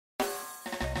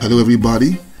Hello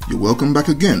everybody, you're welcome back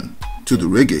again to the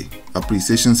Reggae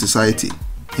Appreciation Society.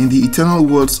 In the eternal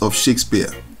words of Shakespeare,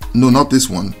 no, not this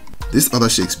one, this other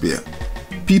Shakespeare,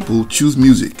 people choose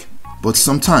music, but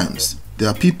sometimes there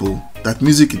are people that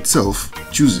music itself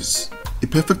chooses. A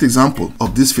perfect example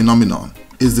of this phenomenon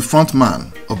is the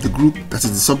frontman of the group that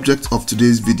is the subject of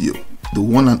today's video, the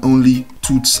one and only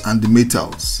Toots and the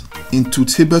Maytals. In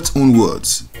Toots Hibbert's own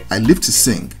words, I live to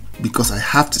sing because I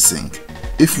have to sing.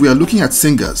 If we are looking at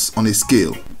singers on a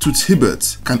scale, Toots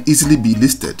Hibbert can easily be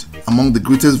listed among the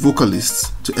greatest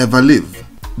vocalists to ever live.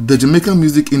 The Jamaican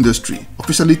music industry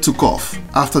officially took off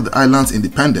after the island's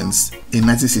independence in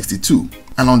 1962,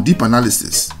 and on deep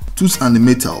analysis, Toots and the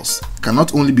Maytals can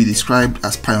not only be described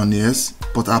as pioneers,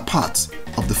 but are part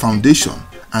of the foundation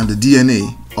and the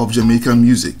DNA of Jamaican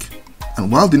music.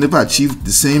 And while they never achieved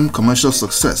the same commercial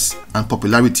success and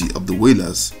popularity of the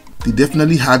Wailers, they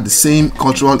definitely had the same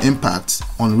cultural impact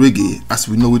on reggae as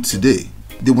we know it today.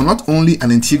 They were not only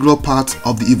an integral part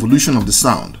of the evolution of the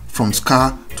sound from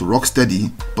ska to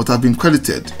rocksteady, but have been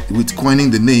credited with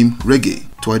coining the name reggae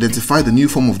to identify the new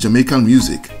form of Jamaican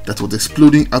music that was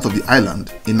exploding out of the island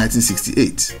in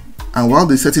 1968. And while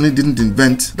they certainly didn't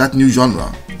invent that new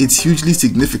genre, it's hugely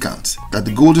significant that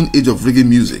the golden age of reggae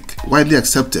music, widely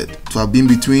accepted to have been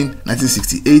between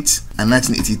 1968 and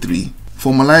 1983,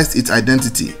 formalized its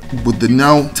identity with the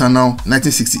now eternal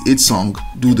 1968 song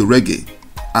Do the Reggae.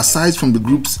 Aside from the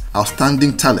group's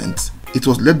outstanding talent, it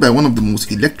was led by one of the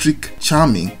most electric,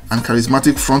 charming and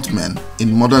charismatic frontmen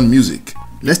in modern music.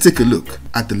 Let's take a look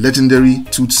at the legendary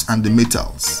Toots and the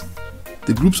Maytals.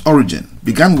 The group's origin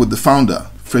began with the founder,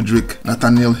 Frederick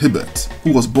Nathaniel Hibbert,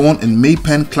 who was born in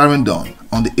Maypen, Clarendon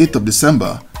on the 8th of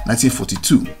December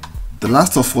 1942. The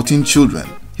last of 14 children,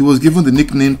 he was given the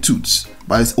nickname Toots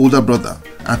by his older brother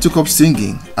and took up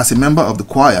singing as a member of the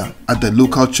choir at the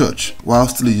local church while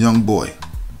still a young boy.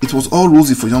 It was all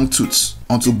rosy for young Toots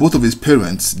until both of his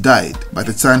parents died by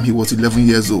the time he was 11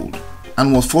 years old,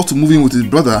 and was forced to move in with his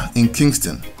brother in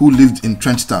Kingston, who lived in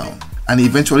Trenchtown, and he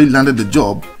eventually landed a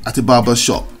job at a barber's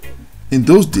shop. In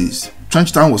those days,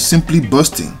 Trenchtown was simply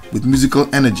bursting with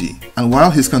musical energy, and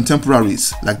while his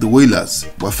contemporaries like the Wailers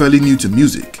were fairly new to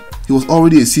music, he was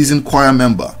already a seasoned choir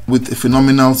member with a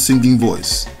phenomenal singing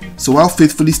voice. So while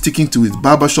faithfully sticking to his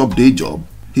barbershop day job,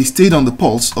 he stayed on the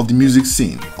pulse of the music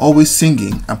scene, always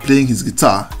singing and playing his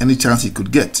guitar any chance he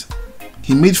could get.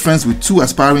 He made friends with two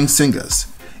aspiring singers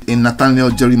in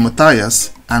Nathaniel Jerry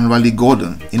Matthias and Raleigh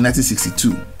Gordon in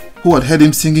 1962, who had heard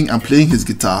him singing and playing his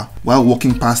guitar while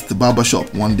walking past the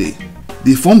barbershop one day.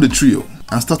 They formed a trio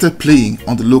and started playing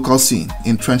on the local scene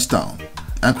in Trenchtown,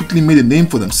 and quickly made a name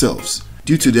for themselves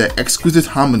due to their exquisite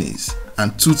harmonies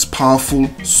and Toots' powerful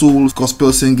soul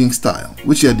gospel singing style,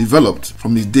 which he had developed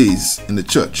from his days in the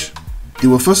church. They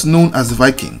were first known as the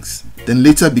Vikings, then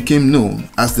later became known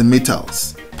as the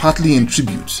Maytals, partly in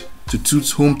tribute to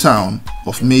Toots' hometown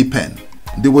of Maypen.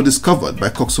 They were discovered by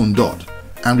Coxsone Dodd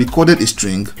and recorded a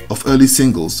string of early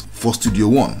singles for Studio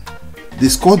One. They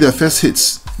scored their first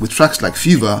hits with tracks like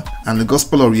Fever and the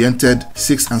gospel-oriented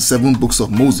 6 and 7 Books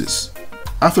of Moses.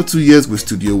 After 2 years with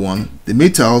Studio One, the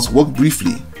Maytals worked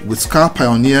briefly with ska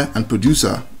pioneer and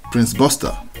producer Prince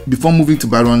Buster before moving to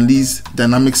Byron Lee's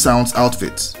Dynamic Sounds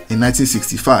outfit in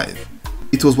 1965.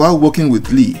 It was while working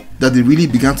with Lee that they really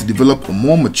began to develop a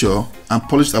more mature and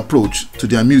polished approach to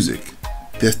their music.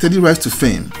 Their steady rise to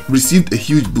fame received a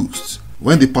huge boost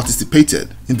when they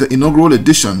participated in the inaugural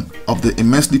edition of the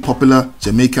immensely popular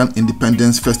Jamaican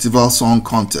Independence Festival Song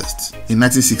Contest in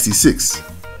 1966.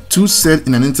 Toots said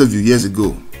in an interview years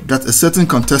ago that a certain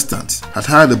contestant had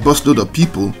hired a busload of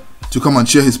people to come and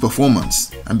cheer his performance,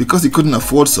 and because he couldn't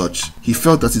afford such, he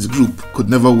felt that his group could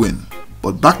never win.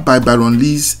 But backed by Byron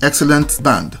Lee's excellent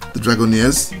band, the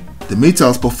Dragonaires, the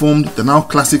Maytals performed the now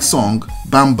classic song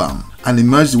Bam Bam and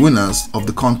emerged winners of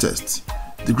the contest.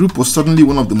 The group was suddenly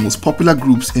one of the most popular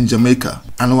groups in Jamaica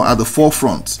and were at the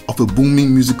forefront of a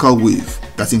booming musical wave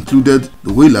that included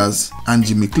the Wailers and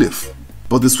Jimmy Cliff.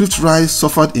 But the swift rise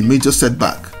suffered a major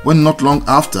setback when not long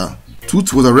after,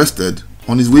 Toots was arrested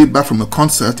on his way back from a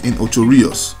concert in Ocho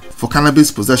Rios for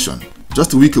cannabis possession,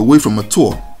 just a week away from a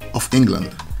tour of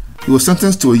England. He was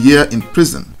sentenced to a year in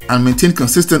prison and maintained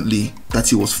consistently that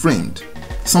he was framed,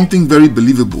 something very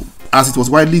believable as it was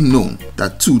widely known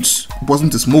that Toots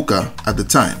wasn't a smoker at the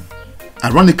time.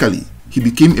 Ironically, he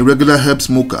became a regular herb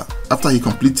smoker after he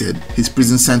completed his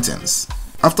prison sentence.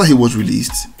 After he was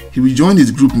released, he rejoined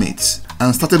his group mates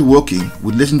and started working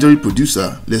with legendary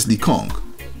producer Leslie Kong.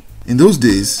 In those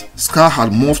days, ska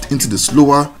had morphed into the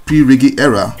slower pre-reggae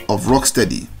era of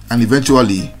rocksteady and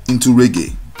eventually into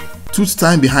reggae. Toots'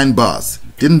 time behind bars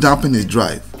didn't dampen his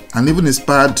drive, and even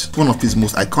inspired one of his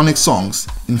most iconic songs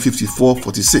in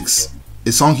 54-46,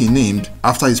 a song he named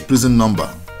after his prison number.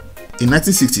 In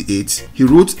 1968, he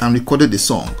wrote and recorded a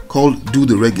song called Do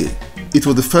the Reggae. It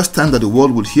was the first time that the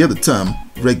world would hear the term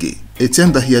reggae, a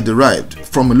term that he had derived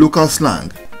from a local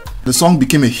slang. The song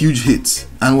became a huge hit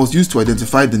and was used to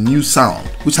identify the new sound,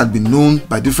 which had been known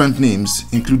by different names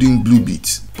including blue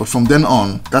beat, but from then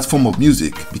on, that form of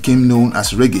music became known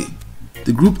as reggae.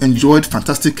 The group enjoyed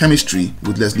fantastic chemistry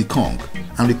with Leslie Kong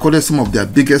and recorded some of their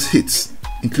biggest hits,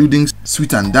 including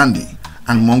Sweet and Dandy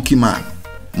and Monkey Man.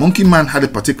 Monkey Man had a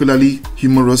particularly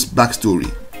humorous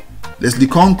backstory. Leslie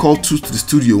Kong called Toots to the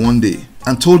studio one day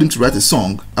and told him to write a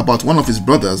song about one of his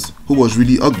brothers who was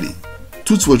really ugly.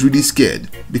 Toots was really scared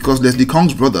because Leslie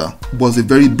Kong's brother was a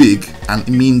very big and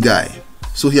mean guy.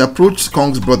 So he approached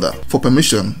Kong's brother for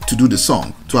permission to do the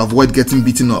song to avoid getting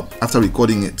beaten up after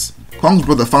recording it. Kong's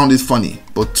brother found it funny,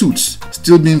 but Toots,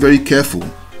 still being very careful,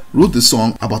 wrote the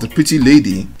song about a pretty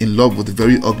lady in love with a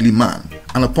very ugly man.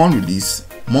 And upon release,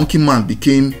 Monkey Man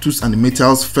became Toots and the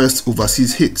Maytals' first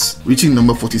overseas hits, reaching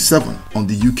number 47 on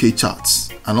the UK charts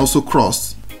and also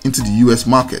crossed into the US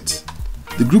market.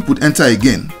 The group would enter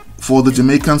again for the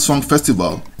Jamaican Song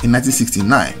Festival in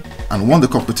 1969 and won the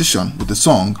competition with the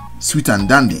song Sweet and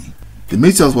Dandy. The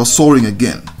Maytals were soaring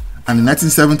again, and in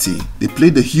 1970 they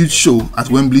played a huge show at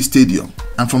Wembley Stadium,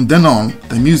 and from then on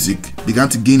their music began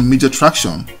to gain major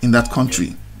traction in that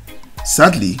country.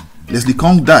 Sadly, Leslie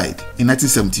Kong died in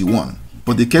 1971,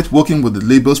 but they kept working with the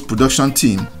label's production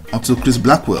team until Chris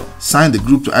Blackwell signed the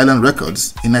group to Island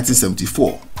Records in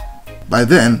 1974. By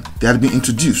then, they had been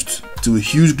introduced to a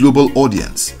huge global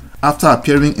audience after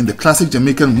appearing in the classic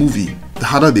Jamaican movie The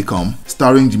Harder They Come,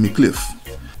 starring Jimmy Cliff.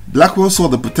 Blackwell saw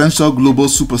the potential global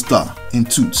superstar in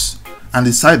Toots and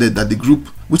decided that the group,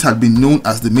 which had been known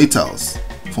as the Maytals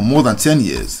for more than 10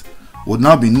 years, would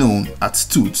now be known as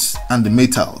Toots and the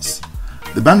Maytals.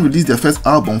 The band released their first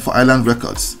album for Island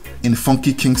Records in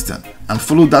funky Kingston and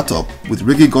followed that up with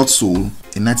Reggae Got Soul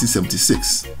in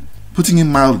 1976. Putting it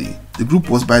mildly, the group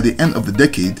was by the end of the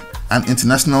decade an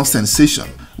international sensation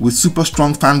with super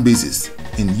strong fan bases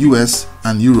in US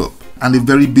and Europe and a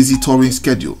very busy touring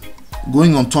schedule,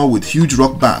 going on tour with huge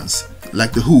rock bands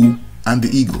like The Who and The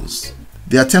Eagles.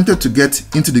 They attempted to get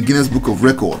into the Guinness Book of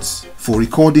Records for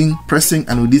recording, pressing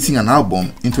and releasing an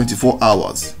album in 24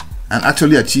 hours and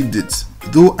actually achieved it,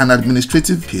 though an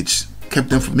administrative hitch kept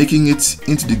them from making it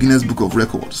into the Guinness Book of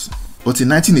Records. But in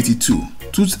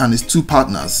 1982, Toots and his two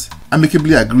partners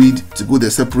amicably agreed to go their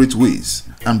separate ways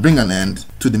and bring an end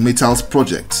to the Maytals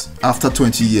project after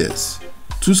 20 years.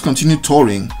 Toots continued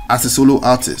touring as a solo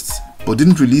artist, but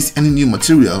didn't release any new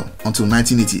material until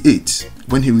 1988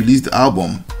 when he released the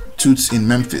album Toots in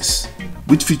Memphis,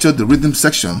 which featured the rhythm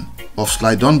section of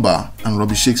Sly Dunbar and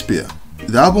Robbie Shakespeare.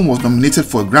 The album was nominated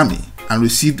for a Grammy and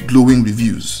received glowing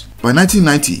reviews. By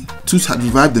 1990, Toots had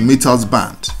revived the Maytals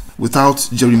band without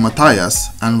Jerry Matthias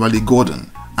and Raleigh Gordon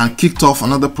and kicked off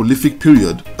another prolific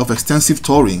period of extensive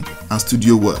touring and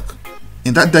studio work.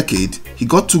 In that decade, he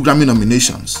got 2 Grammy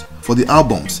nominations for the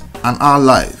albums An Hour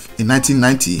Live in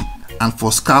 1990 and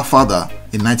for Scarfather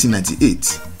in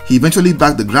 1998. He eventually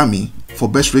bagged the Grammy for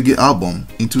Best Reggae Album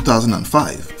in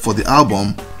 2005 for the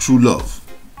album True Love.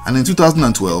 And in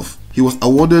 2012, he was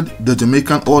awarded the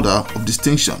Jamaican Order of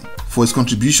Distinction for his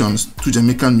contributions to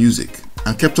Jamaican music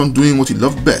and kept on doing what he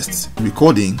loved best,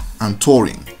 recording and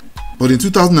touring. But in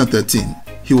 2013,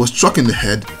 he was struck in the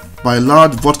head by a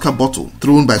large vodka bottle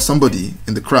thrown by somebody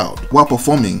in the crowd while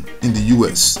performing in the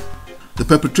US. The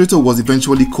perpetrator was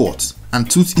eventually caught, and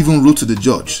Toots even wrote to the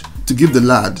judge to give the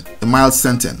lad a mild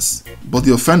sentence, but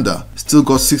the offender still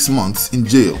got 6 months in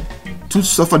jail. Toots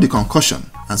suffered a concussion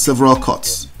and several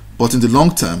cuts, but in the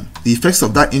long term, the effects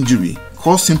of that injury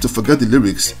caused him to forget the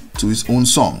lyrics to his own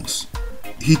songs.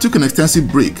 He took an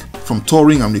extensive break from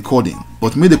touring and recording,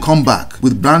 but made a comeback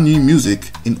with brand new music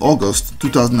in August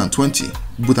 2020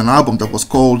 with an album that was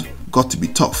called Got to Be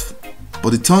Tough.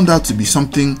 But it turned out to be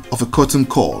something of a curtain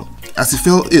call as he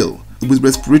fell ill with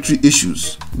respiratory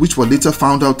issues, which were later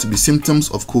found out to be symptoms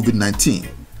of COVID-19,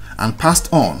 and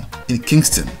passed on in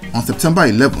Kingston on September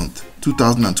 11th,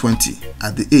 2020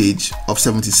 at the age of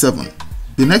 77.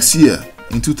 The next year,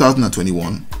 in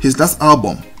 2021, his last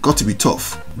album, Got to Be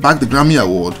Tough, bagged the Grammy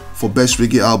Award for Best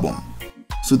Reggae Album.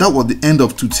 So that was the end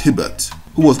of Toots Hibbert,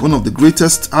 who was one of the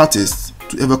greatest artists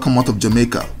to ever come out of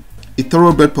Jamaica. A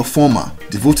thoroughbred performer,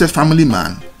 devoted family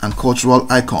man, and cultural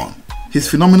icon. His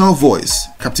phenomenal voice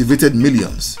captivated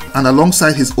millions, and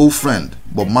alongside his old friend,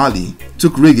 Bob Marley,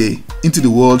 took reggae into the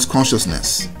world's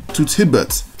consciousness. Toots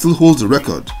Hibbert still holds the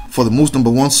record for the most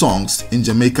 #1 songs in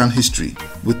Jamaican history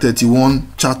with 31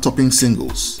 chart-topping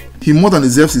singles. He more than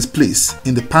deserves his place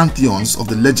in the pantheons of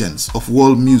the legends of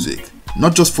world music,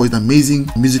 not just for his amazing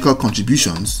musical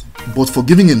contributions, but for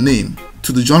giving a name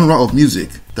to the genre of music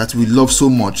that we love so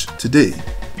much today.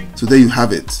 So there you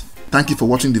have it. Thank you for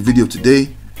watching the video today.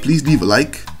 Please leave a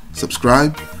like,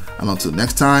 subscribe, and until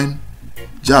next time,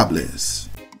 God bless.